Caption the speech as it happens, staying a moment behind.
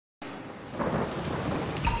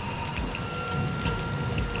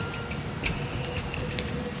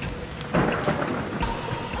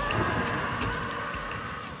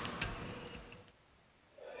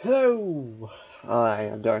I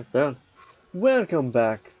am Darth. Welcome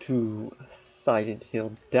back to Silent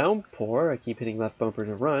Hill Downpour. I keep hitting left bumper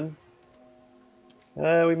to run.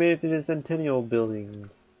 We made it to the Centennial Building.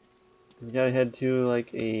 We gotta head to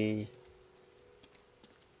like a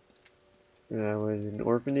what is it, an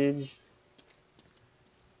orphanage.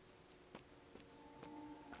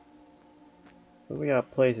 But we got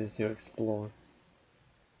places to explore.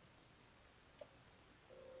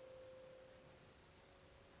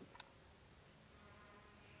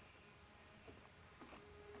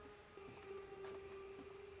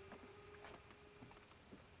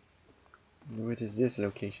 What is this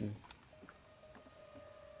location?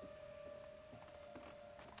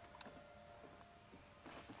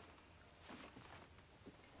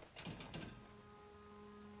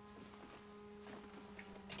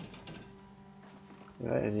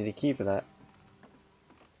 Right, I need a key for that.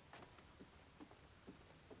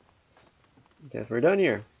 Guess we're done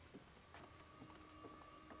here.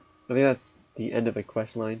 I think that's the end of the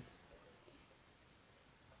quest line.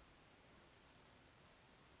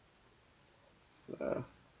 So,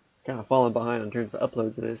 kind of falling behind in terms of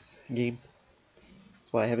uploads of this game.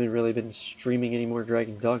 That's why I haven't really been streaming any more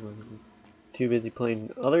Dragon's Dogma. I'm too busy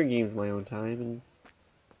playing other games my own time and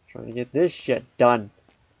trying to get this shit done.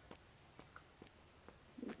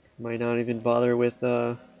 Might not even bother with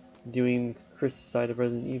doing Chris' side of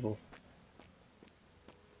Resident Evil.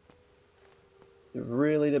 It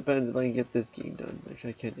really depends if I can get this game done. Actually,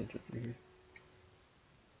 I can't enter through here.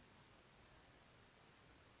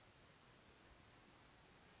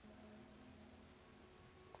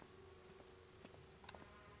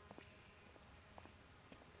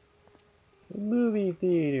 A movie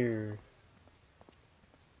theater.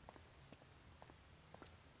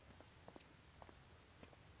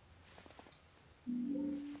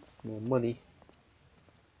 More money.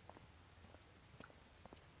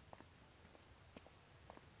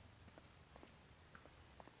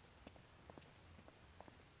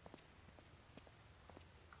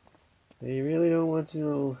 They really don't want you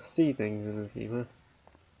to see things in this game, huh?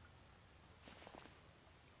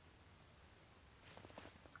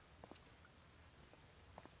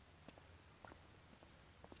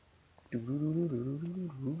 Do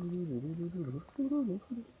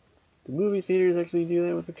movie theaters actually do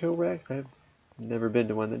that with the co-racks? I've never been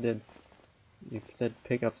to one that did. You said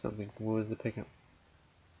pick up something. What was the pickup?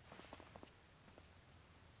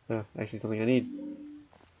 Oh, actually something I need.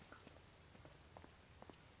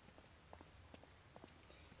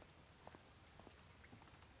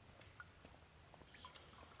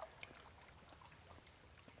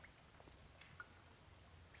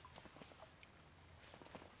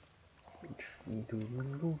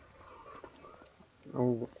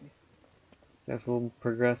 Oh, guess we'll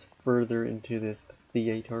progress further into this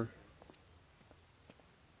theater.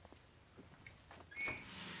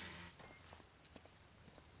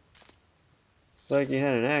 Looks like you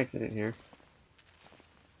had an accident here.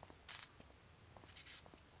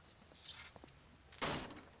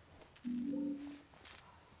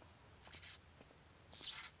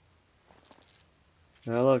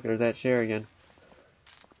 Oh look, there's that chair again.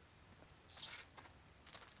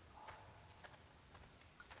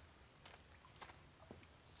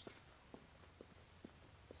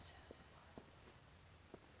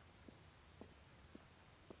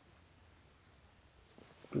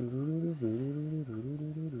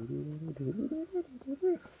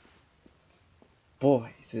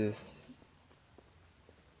 Boy, is this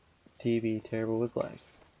TV terrible with black.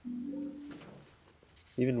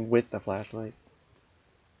 Even with the flashlight.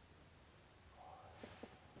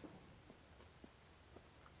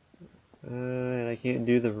 And I can't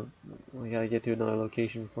do the... I gotta get to another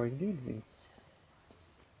location before I can do anything.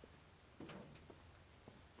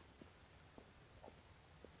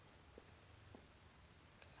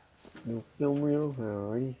 No film reel?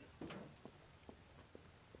 Alrighty.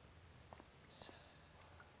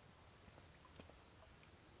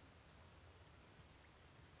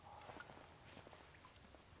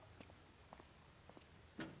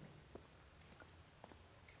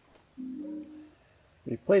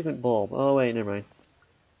 Replacement bulb. Oh wait, never mind.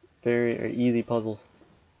 Very easy puzzles.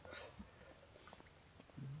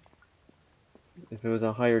 If it was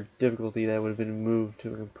a higher difficulty, that would have been moved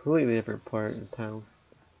to a completely different part of town.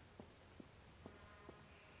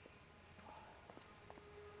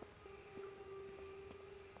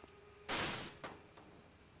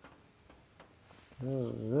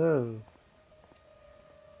 Oh no.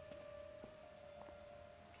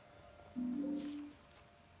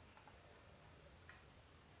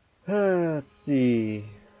 Let's see.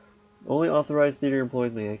 Only authorized theater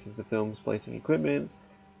employees may access the film's placing equipment.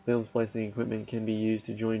 film splicing equipment can be used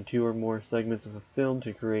to join two or more segments of a film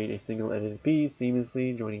to create a single edited piece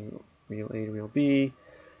seamlessly, joining reel A to reel B.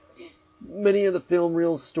 Many of the film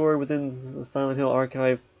reels stored within the Silent Hill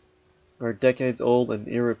archive are decades old and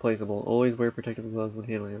irreplaceable. Always wear protective gloves when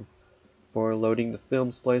handling them. For loading the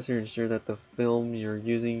film splicer, ensure that the film you're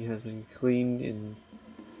using has been cleaned in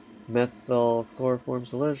methyl chloroform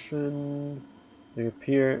solution. The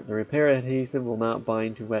repair adhesive will not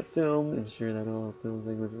bind to wet film. Ensure that all film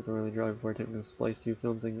segments are thoroughly dry before attempting to splice two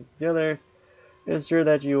film segments together. Ensure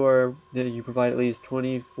that you provide at least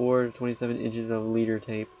 24 to 27 inches of leader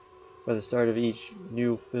tape by the start of each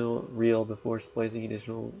new film reel before splicing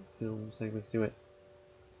additional film segments to it.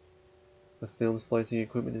 The film splicing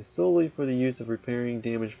equipment is solely for the use of repairing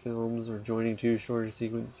damaged films or joining two shorter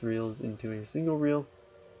sequence reels into a single reel.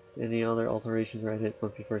 Any other alterations or edits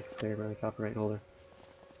must be first prepared by the copyright holder.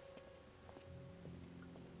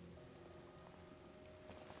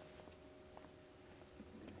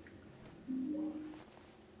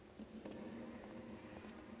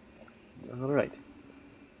 Alright.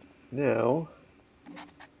 Now,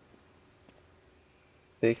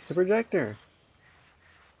 fix the projector.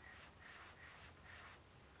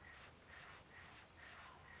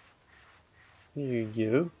 Here you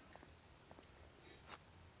go.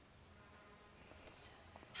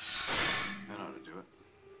 I know how to do it.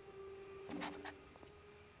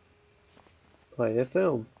 Play a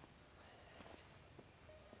film.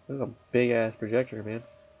 That's a big ass projector, man.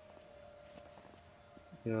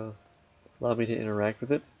 You know, allow me to interact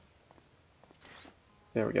with it.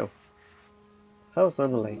 There we go. House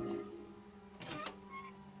on the lake.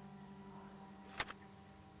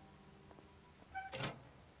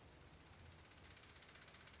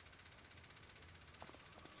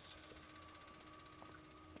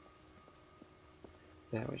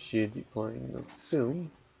 Now we should be playing the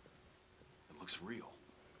film. It looks real.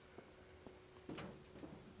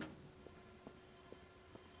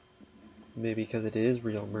 Maybe because it is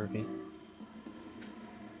real, Murphy.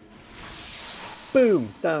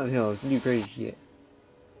 Boom! Silent Hill, new crazy shit.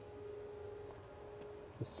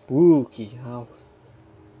 The spooky house.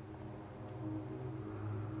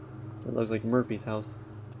 It looks like Murphy's house.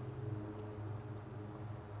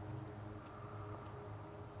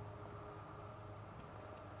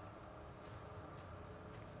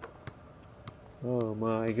 Oh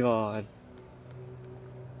my god.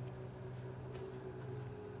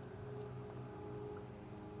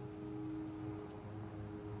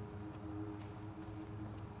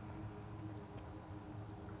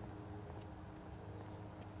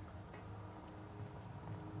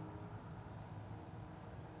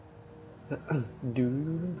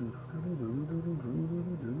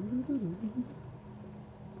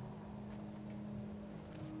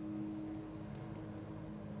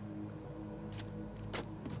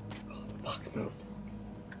 Box moved.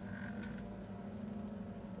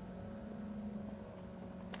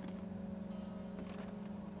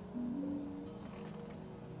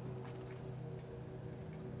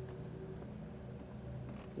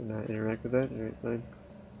 Did not interact with that? Alright, fine.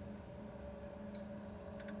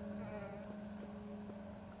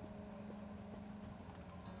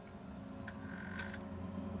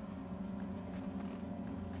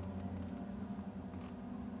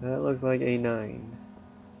 That looks like a 9.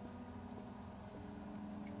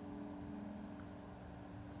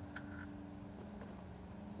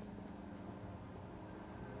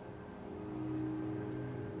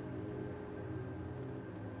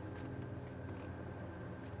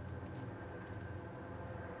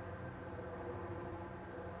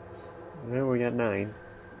 Now we got 9.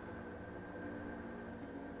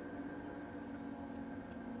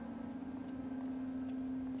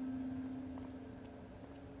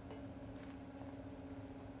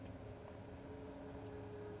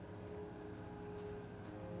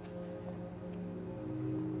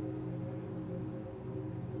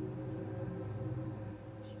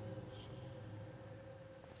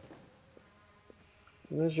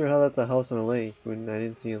 I'm not sure how that's a house on a lake when I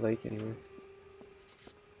didn't see a lake anywhere.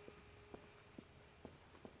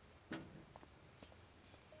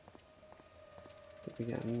 We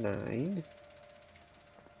got 9.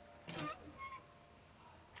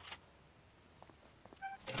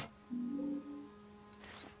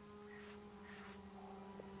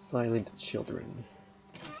 Silent children.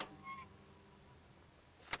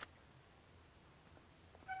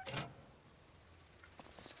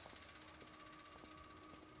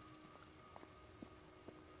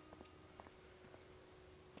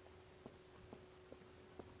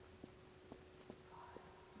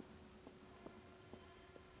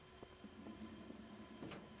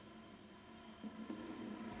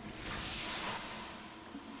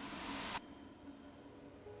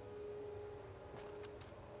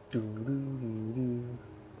 Do do do do.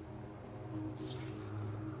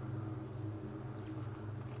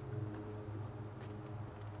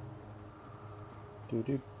 Do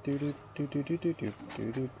do do do do do do do do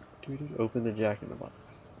do do do. Open the Jack in the Box.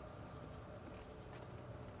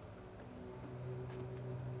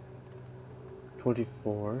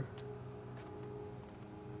 $24.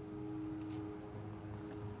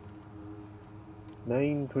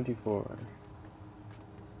 $9.24.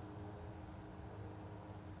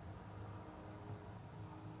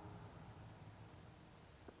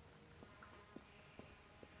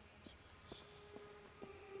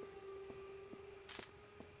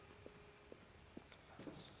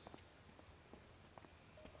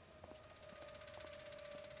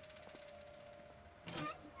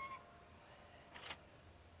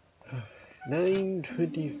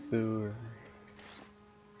 $9.24.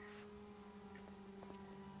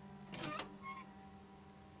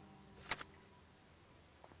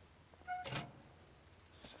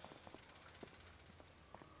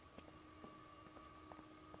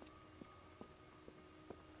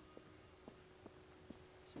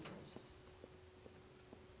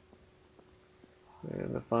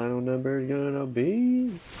 And the final number is gonna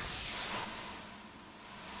be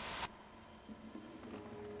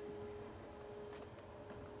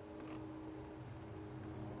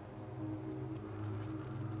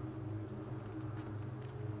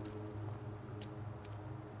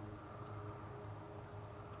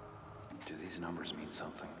Do these numbers mean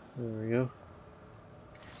something? there we go.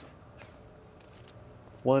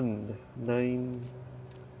 1 9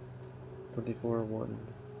 24 1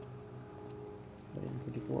 9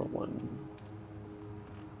 24 1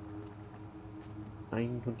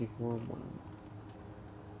 9 24 1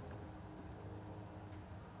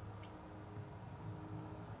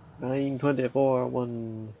 9 24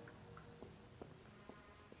 1.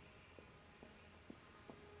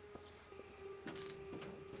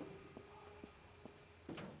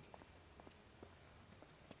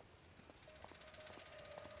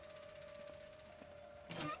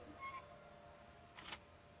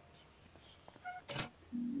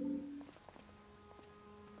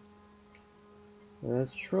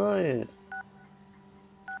 Let's try it.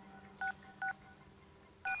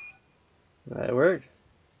 That worked.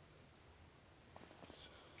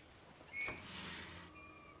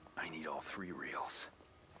 I need all 3 reels.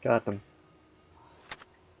 Got them.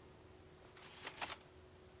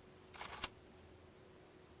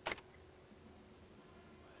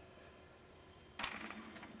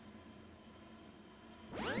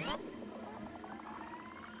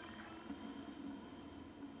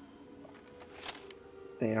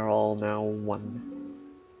 They are all now 1.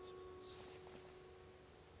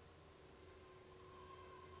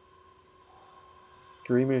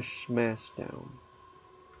 Screamish Smashdown.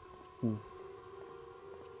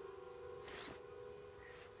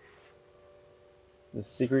 The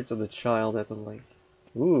Secrets of the Child at the Lake.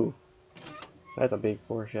 Ooh, that's a big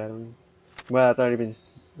foreshadowing. Well, it's already been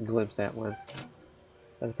glimpsed at once.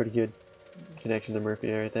 That's a pretty good connection to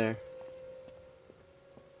Murphy right there.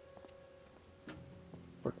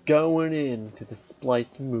 We're going into the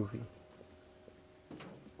spliced movie.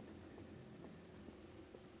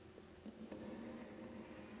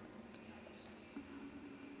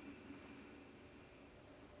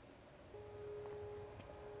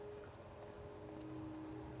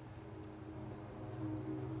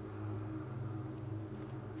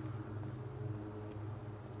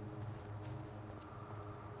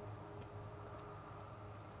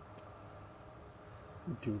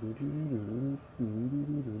 Alright,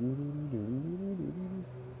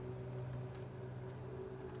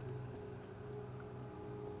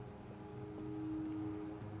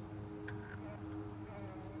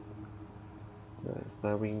 so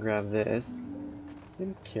now we can grab this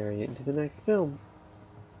and carry it into the next film.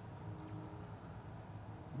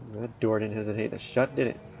 That door didn't hesitate to shut, did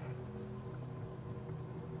it?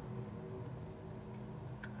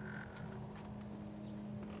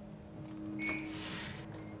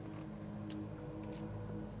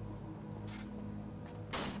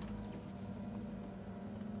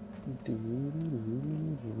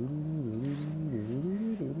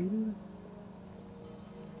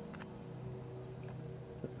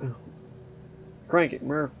 Crank it,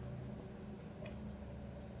 Murph.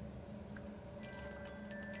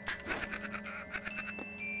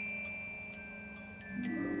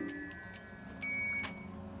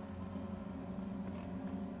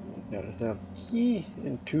 Got ourselves a key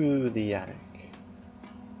into the attic.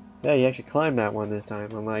 Yeah, you actually climbed that one this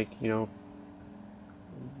time, unlike, you know,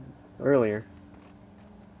 earlier.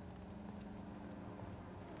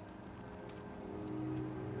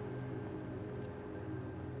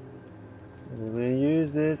 I'm gonna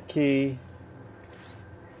use this key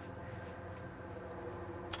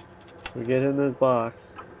to get in this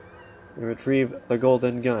box and retrieve the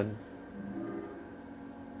golden gun.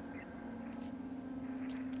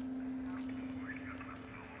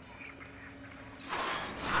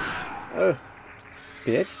 Oh,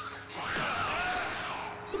 bitch.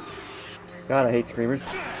 God, I hate screamers.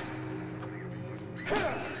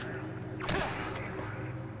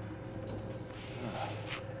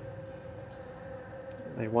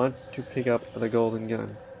 I want to pick up the golden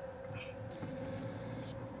gun.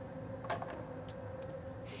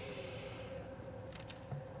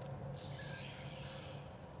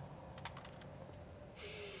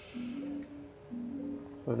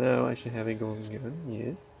 So now I should have a golden gun,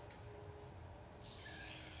 yes.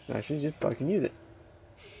 I should just fucking use it.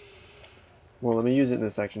 Well, let me use it in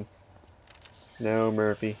this section. No,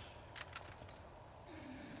 Murphy.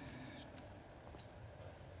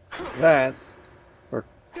 That's for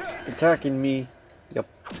attacking me, you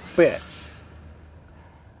bitch.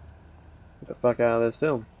 Get the fuck out of this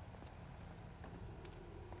film.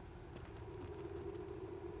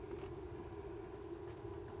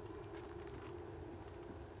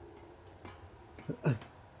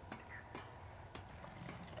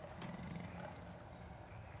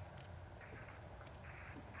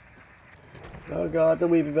 Oh god, the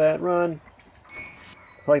weepy bat, run!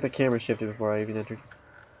 It's like the camera shifted before I even entered.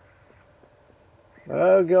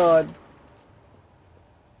 Oh god!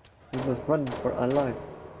 We must run for our lives.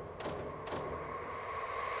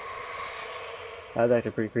 That was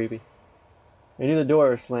actually pretty creepy. I knew the door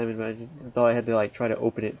was slamming, but I thought I had to like try to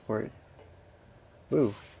open it for it.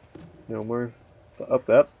 Ooh. No more. Up,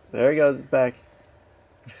 up. There he goes, it's back.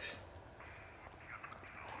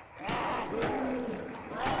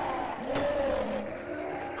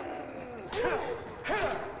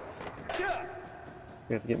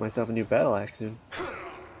 I have to get myself a new battle axe soon.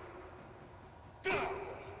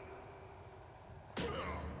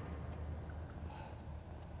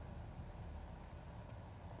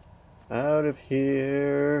 Out of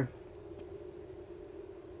here.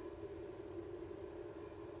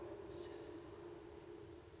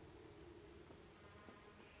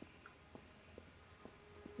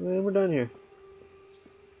 And we're done here.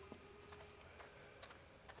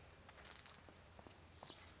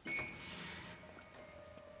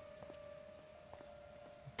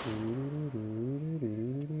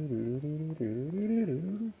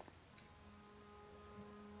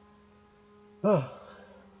 Oh,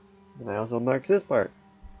 and I also marked this part.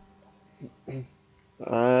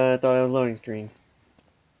 I thought I was loading screen.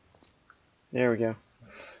 There we go.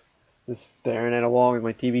 Just staring at a wall with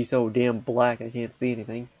my TV so damn black I can't see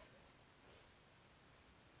anything.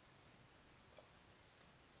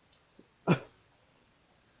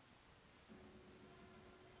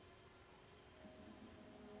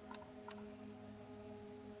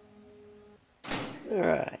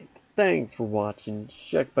 Alright, thanks for watching.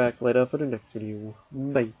 Check back later for the next video.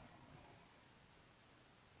 Bye.